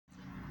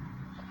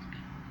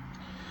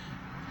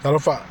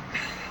Talofa.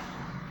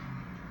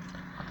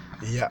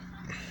 Iya.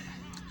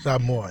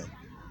 Samoa.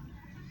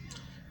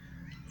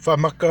 Fa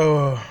maka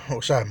o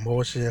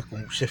Samoa se ku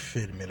se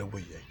fer me lo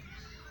wi.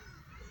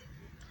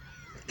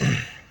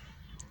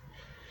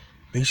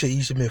 Be se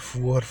ise me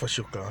fuor fa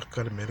soka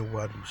ka me lo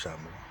wa du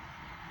Samoa.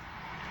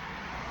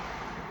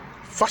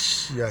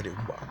 Fas ya de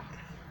umba.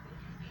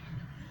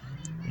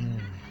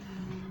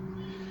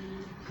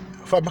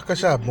 Fa maka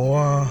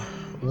Samoa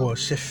o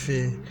se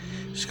fe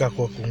ska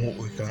ko ku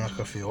ngu ka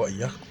ka fe o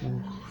ya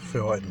ku fe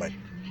o mai.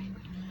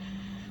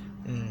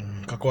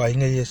 Ka ko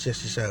ainga ye se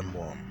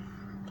Samoa.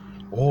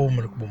 O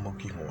me ko mo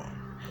ki ngo.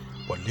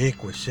 Wa le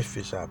ko se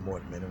fe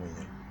Samoa me lo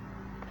wi.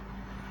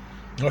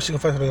 No singa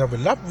fa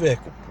la ve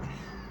ko.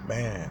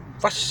 Man,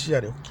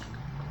 fácil oki.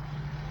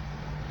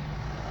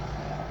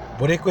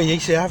 Bore ko yai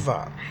se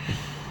ava.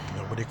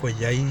 Bore ko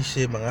yai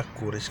se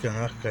mangaku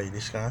riskangaka i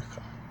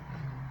riskangaka.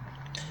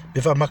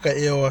 Befa maka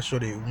eo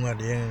asore unga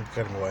leang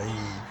karwai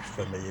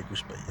fa me ye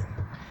kuspaya.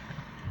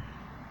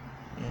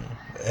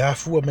 E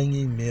afua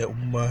mengi me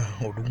uma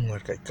odunga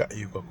kai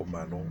kai ko ko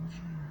mano.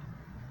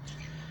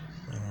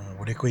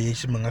 Bore ko yai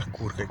se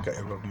mangaku kai kai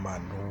ko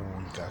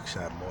mano ka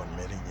sa mon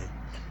meri ye.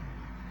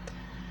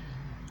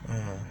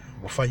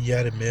 Wo fa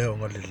yare me o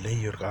ngale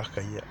leir ka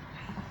kai.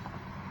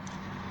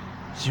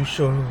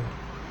 Siuso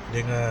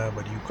lenga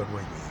bari ko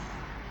wai.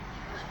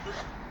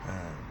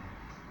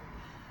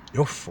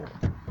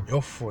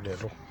 Yofo le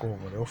loko,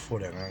 yofo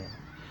le nganga.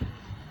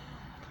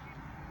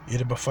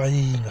 Ire ba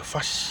fai nga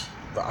fasi,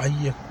 ba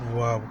aia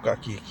kua buka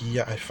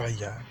kia ai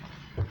faia.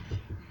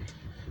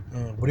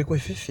 Bure koe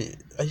fefe,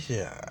 ai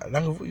sea,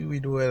 langa fu iwi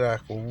do era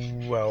ko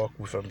ua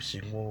waku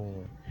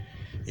famsingo.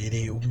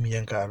 Ire umi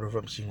ang ka alo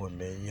famsingo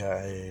me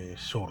ia e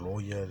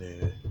solo ia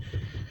le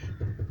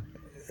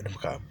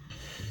maka.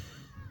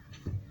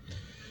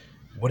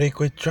 Bure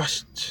koe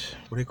trust,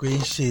 bure koe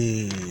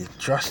ise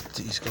trust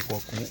iska ko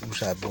ku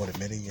usa bore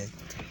mere ia.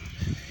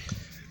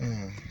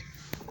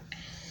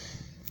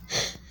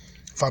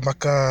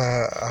 Famaka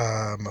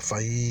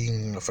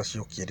mafaing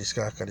fasioki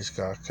diska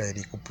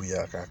eri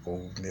kupuya ka ko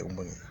me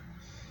umangi.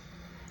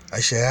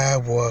 Ai sea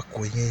wa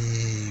ko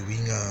ngi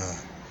winga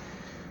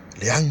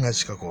leanga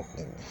ska ko.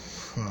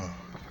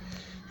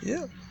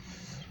 Yeah.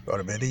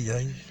 Ora beri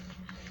ai.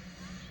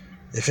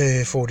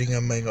 Efe foringa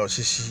mai nga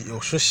sisi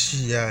o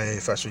sisi ya e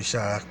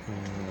fasuisa ku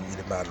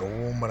ile malo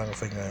maranga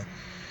fainga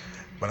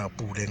maranga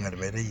pulenga de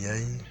beri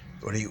ai.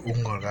 Ori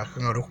unga ka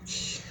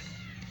ngaroki.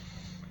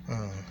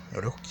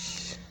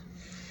 Roki.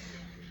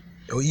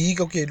 O i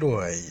ko ke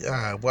loa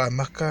wa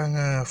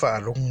makanga fa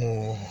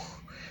longo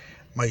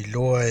mai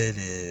loa e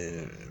le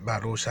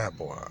Malo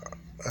Samoa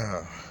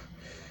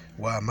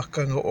wa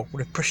makanga o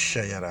the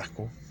pressure ya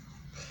rako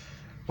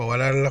wa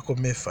wala la ko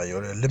me fa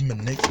yo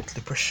eliminate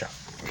the pressure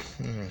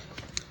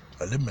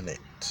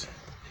eliminate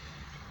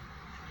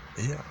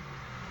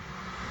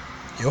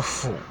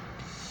yofo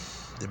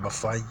de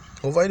mafai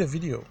o vai the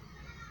video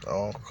ka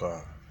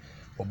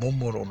o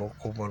momoro no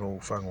ko mano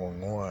fango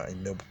ngoa i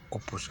me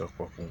kopusa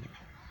ko ku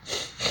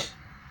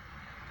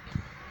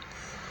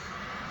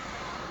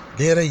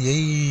Dera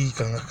yei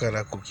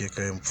kangakara ko ke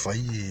ka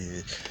fai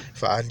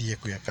fa ali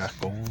ko ya ka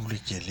ko le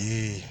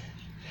kele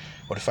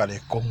o le fa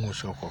le kongo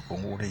so ko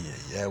le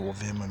ya wo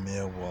ve ma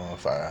me wo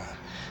fa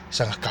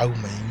sa ka u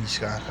mai ni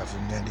ska ka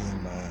funya ni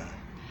ma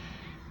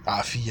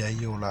afia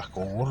yo la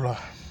ko la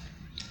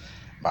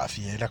ma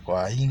afia la ko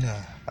ainga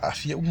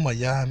afia uma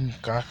ya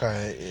ka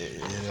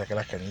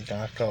la ka ni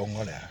ka o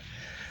ngole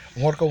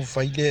ngor ko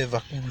faile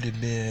va kule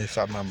me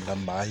fa mamla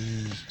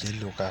mai ke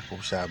lo ka ko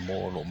sa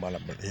mo lo mala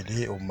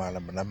ele o mala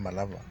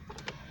malava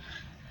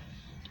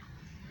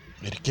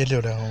le ke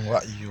le ora wa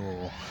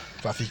yo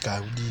fa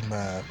fika udi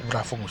ma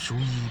ura fo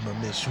sui ma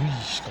me sui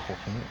ka ko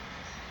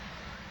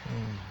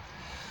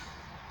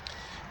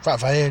fa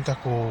vai ka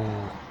ko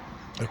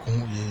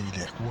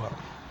ile ku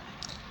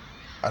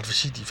al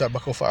visiti fa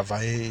ba ko fa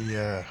vai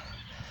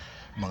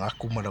mga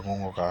ku ma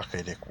ngo ka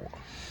le ku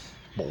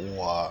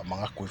boa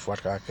mga ku fa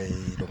ka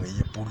lo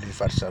ngi puli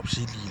fa sa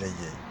sili la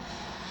ye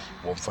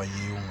o fa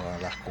yung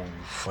la ko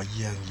fa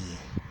yangi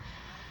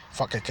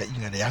fa ka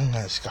inga de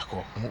anga ska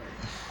ko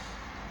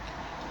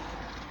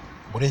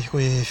bore ko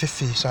e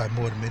fefe sa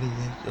mo meri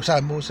o sa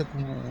mo sa ku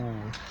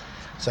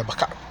sa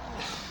baka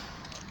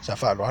sa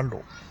fa lo alo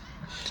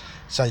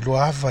sa lo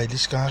ava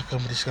iliska ka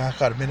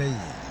mena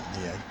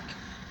ye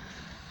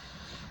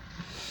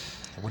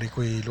bore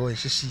ko lo e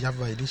si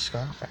ava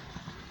iliska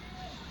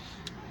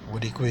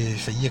Wadi koe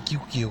whaia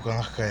kiuki o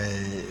ka ngaka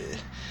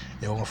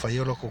e o ngā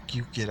whaia loko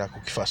kiuki e rako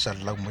ki whaasa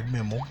lau mai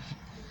mea mo.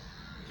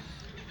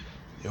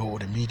 E o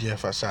the media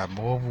whaasa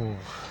mo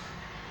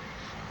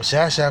o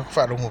sea ku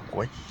whaarongo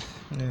koe.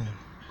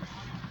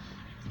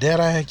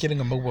 Dera he kere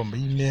ngā maua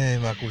mai mea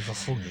mā koe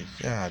whafungi.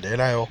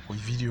 Dera he o koe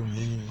video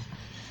ngi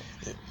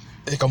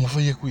e ka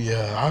mawhaia koe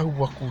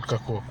au waku ka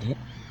koe kungu.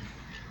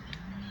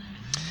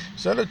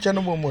 Sa lo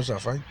channel mo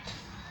sa whai.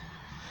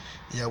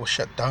 Yeah, was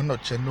shut down no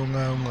channel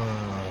nga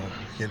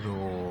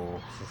kelo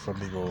from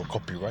the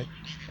copyright.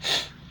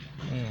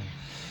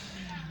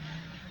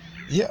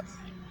 Yeah.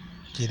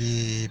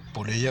 Kiri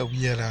pole ia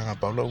uia la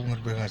Paula unga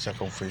benga sa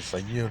ka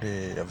fai o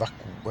le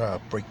vaku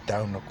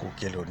breakdown ko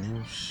kelo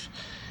news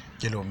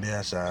kelo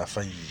mea sa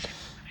fai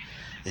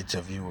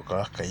interview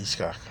ka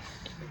iska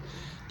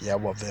ia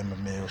wa vema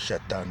me o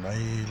shutdown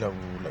ai la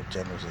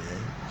channel sa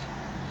ai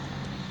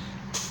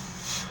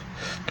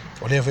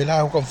o le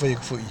vela ko fai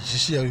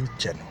sisi au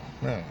channel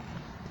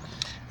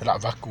la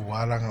vaku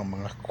wala nga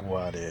mga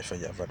kuwa le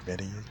fai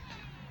avadmeri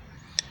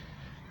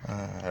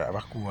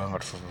vaku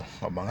ngot fu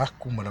mga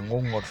ku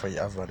malangong ngot fai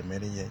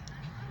avadmeri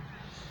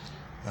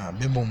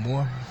memo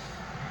mua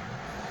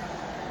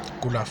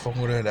kula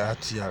fongore la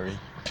atiari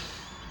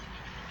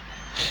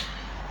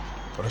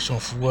para son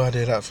fua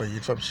de la fai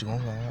fam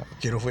singonga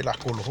kero foi la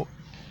kolo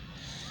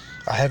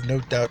I have no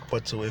doubt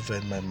whatsoever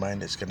in my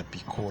mind it's going to be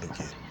caught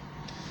again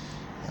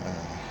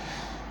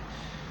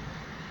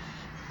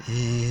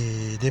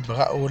de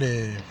bra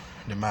ole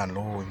le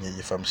malo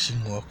ni fam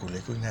singo ko le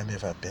ko ngame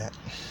fa pe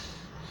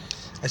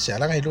asa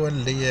la ngai lo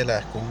le la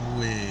ko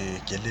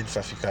ke le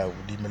fa fika u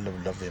di me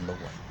lo ve mo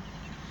wa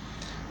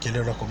ke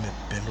le la ko me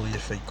pelo ye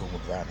fai ko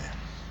vane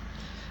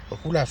o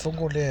kula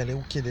fongo le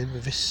o ke le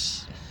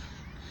ves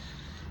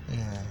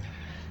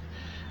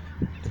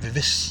le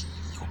ves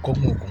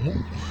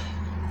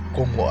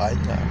como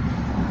ainga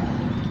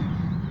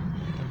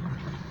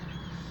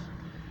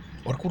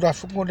o kula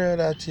fongo le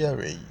la tia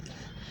re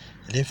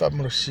le fa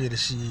mo si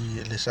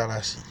le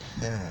salasi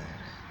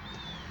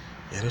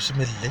ero se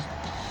me le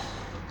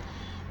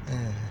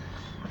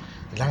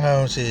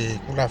langa se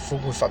kula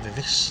fongo fa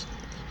ves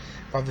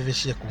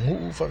ya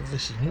kungu fa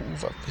vesi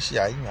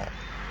ainga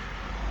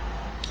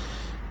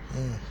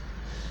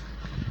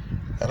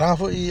ra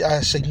fo I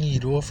a sengi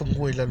ro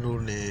fongo ila lo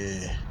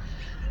le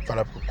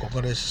para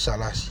kokore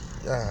salasi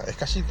e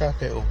kasi ka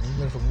ke o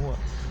mi fongo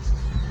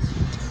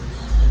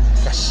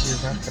kasi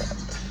ka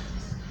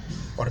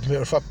or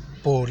me fa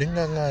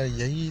polinga nga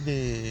yai de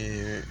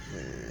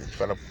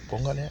para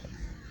kongale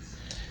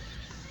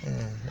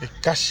e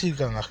kasi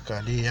ka nga ka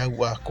le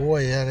au a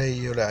ko ya re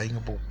yo la inga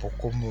po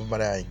mo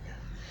marai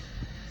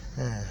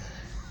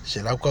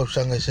se la ka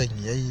usanga se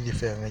ngai de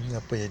fe nga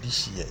inga pe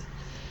disi e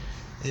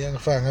nga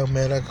fa nga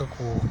mera ka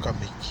ko ka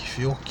me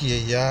fio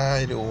ki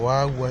ya e o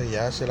agua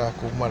ya se la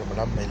ko mal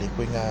mala me le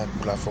ko nga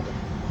la fo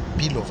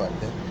pilo va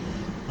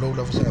lo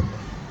la fa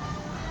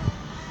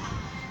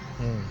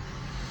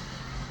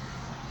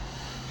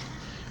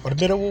or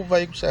mera wo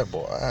vai ku sa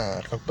bo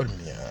ka per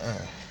mia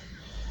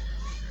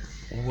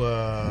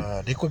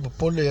ua de ko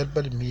pole al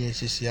per mia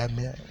se sia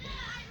me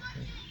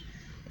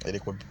de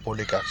ko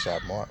pole ka sa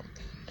mo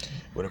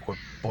ora ko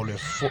pole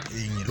fo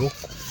ingi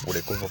loko ora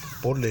ko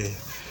pole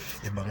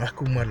e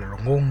mangaku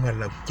malalongonga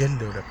la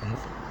kele ora ko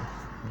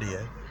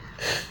dia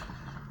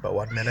ba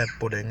wat mena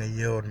pole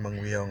ngai on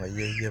manguia nga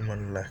ye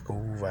man la ko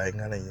vai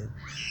nga la ye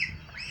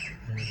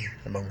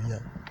manguia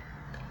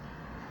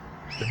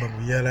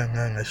la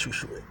nga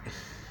susu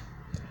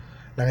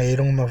la ngai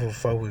rong ma fo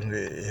fa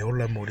e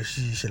ola mo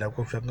si se la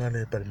ko fanga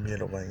le per mi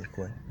lo mai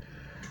ko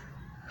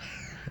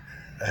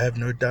I have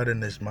no doubt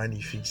in his mind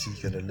he thinks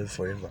he's gonna live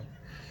forever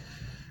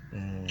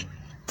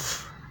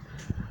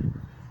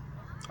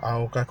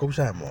au ka ko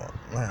sa mo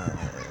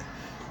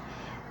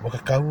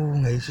ka kau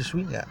ngai se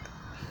swinga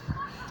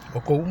o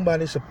ko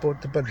umbale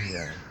support pa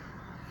dia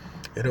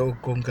ero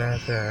ko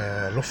ka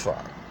lofa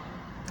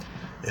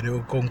ero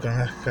ko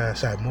ka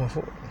sa mo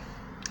fo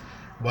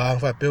ba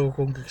fa pe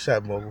ko sa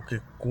mo ke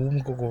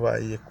kum ko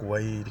vai ko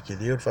ai ke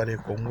le fa le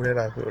ko mure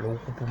la ko lo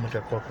ku pu ma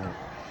ka ko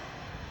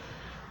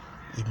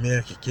I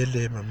mea ki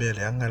kele ma mea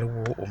le anga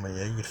o mai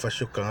ai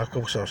fasio ka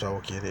ko sa o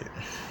kere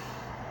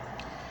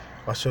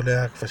Pasole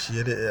ak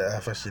fasile a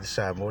fasile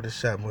sa mo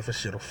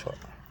fasile fa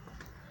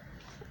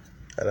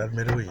ala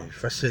mero I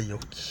fasile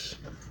yoki